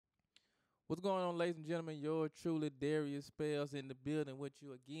What's going on, ladies and gentlemen? Yours truly, Darius Spells, in the building with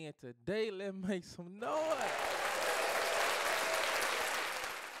you again today. Let's make some noise.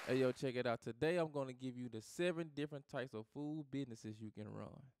 Hey, yo, check it out. Today, I'm going to give you the 7 different types of food businesses you can run.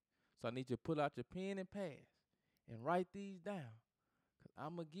 So I need you to pull out your pen and pad and write these down, because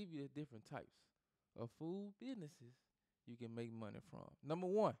I'm going to give you the different types of food businesses you can make money from. Number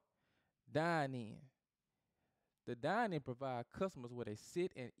 1, dine-in. The dine-in provides customers with a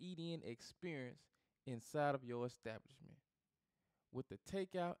sit and eat-in experience inside of your establishment with the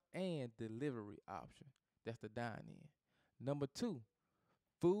takeout and delivery option. That's the dine-in. Number 2,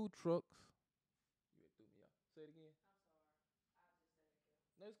 food trucks. You threw me off. Say it again. I'm sorry. I just said it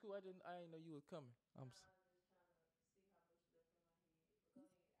again. No, it's cool. I didn't know you was coming. I was just trying to see how much left in my head. But go ahead.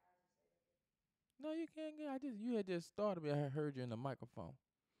 I just say it again. No, you can't get. You had just started me. I heard you in the microphone. It's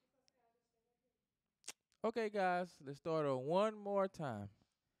okay. I just say it again. Okay, guys, let's start on one more time.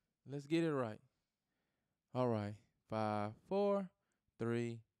 Let's get it right. All right. 5, 4,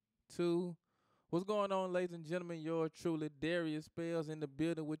 3, 2. What's going on, ladies and gentlemen? Yours truly, Darius Spells, in the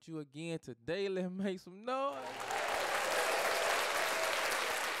building with you again today. Let's make some noise.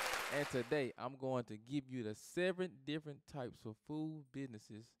 And today, I'm going to give you the 7 different types of food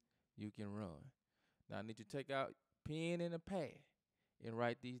businesses you can run. Now, I need you to take out pen and a pad and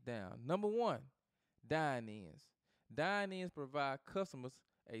write these down. Number 1, dine-ins. Dine-ins provide customers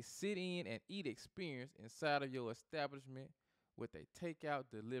a sit-in and eat experience inside of your establishment with a takeout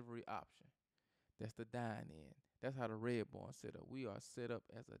delivery option. That's the dine-in. That's how the Red Barn set up. We are set up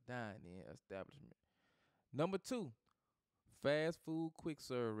as a dine-in establishment. Number 2, fast food quick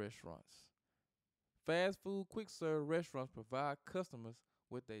serve restaurants. Fast food quick serve restaurants provide customers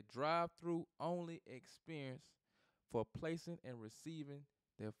with a drive-through only experience for placing and receiving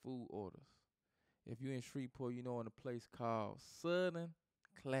their food orders. If you're in Shreveport, you know in a place called Southern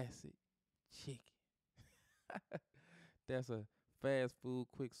Classic Chicken. That's a fast food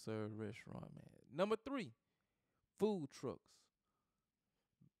quick serve restaurant, man. Number 3, food trucks.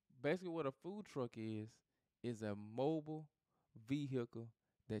 Basically what a food truck is a mobile vehicle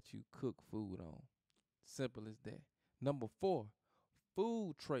that you cook food on. Simple as that. Number 4,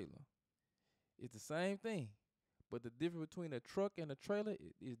 food trailer. It's the same thing, but the difference between a truck and a trailer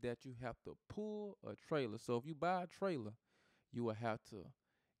is that you have to pull a trailer. So if you buy a trailer, you will have to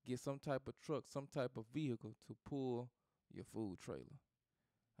get some type of truck, some type of vehicle to pull your food trailer.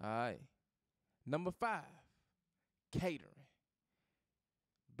 All right. Number 5, catering.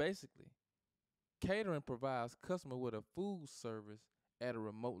 Basically, catering provides customers with a food service at a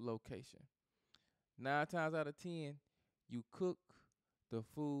remote location. 9 times out of 10, you cook the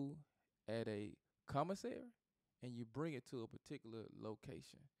food at a commissary and you bring it to a particular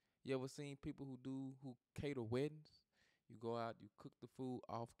location. You ever seen people who cater weddings? You go out, you cook the food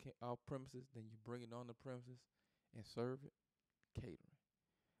off premises, then you bring it on the premises and serve it. Catering.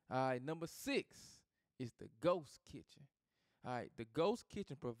 All right, number 6 is the ghost kitchen. All right, the ghost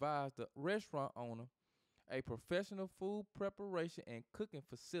kitchen provides the restaurant owner a professional food preparation and cooking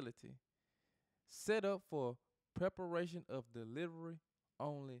facility set up for preparation of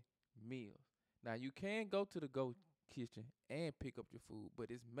delivery-only meals. Now, you can go to the ghost kitchen and pick up your food,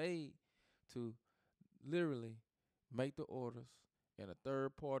 but it's made to literally make the orders, and a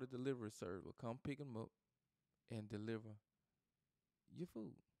third-party delivery service will come pick them up and deliver your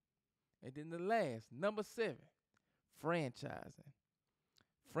food. And then the last, number 7, franchising.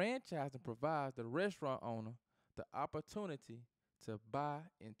 Franchising provides the restaurant owner the opportunity to buy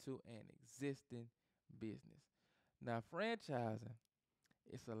into an existing business. Now, franchising,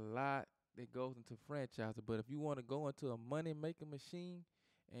 it's a lot that goes into franchising, but if you want to go into a money-making machine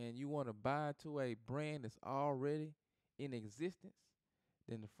and you want to buy into a brand that's already in existence,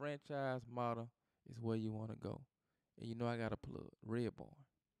 then the franchise model is where you want to go. And you know I got a plug, Red Barn.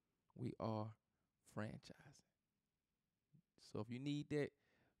 We are franchising. So if you need that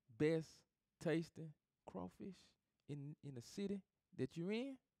best tasting crawfish in the city that you're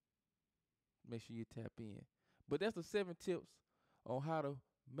in, make sure you tap in. But that's the 7 tips on how to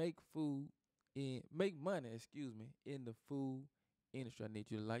make money, in the food industry. I need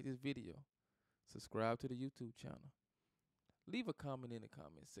you to like this video, subscribe to the YouTube channel, leave a comment in the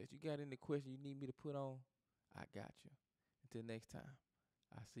comment section. You got any questions you need me to put on? I got you. Until next time,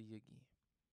 I'll see you again.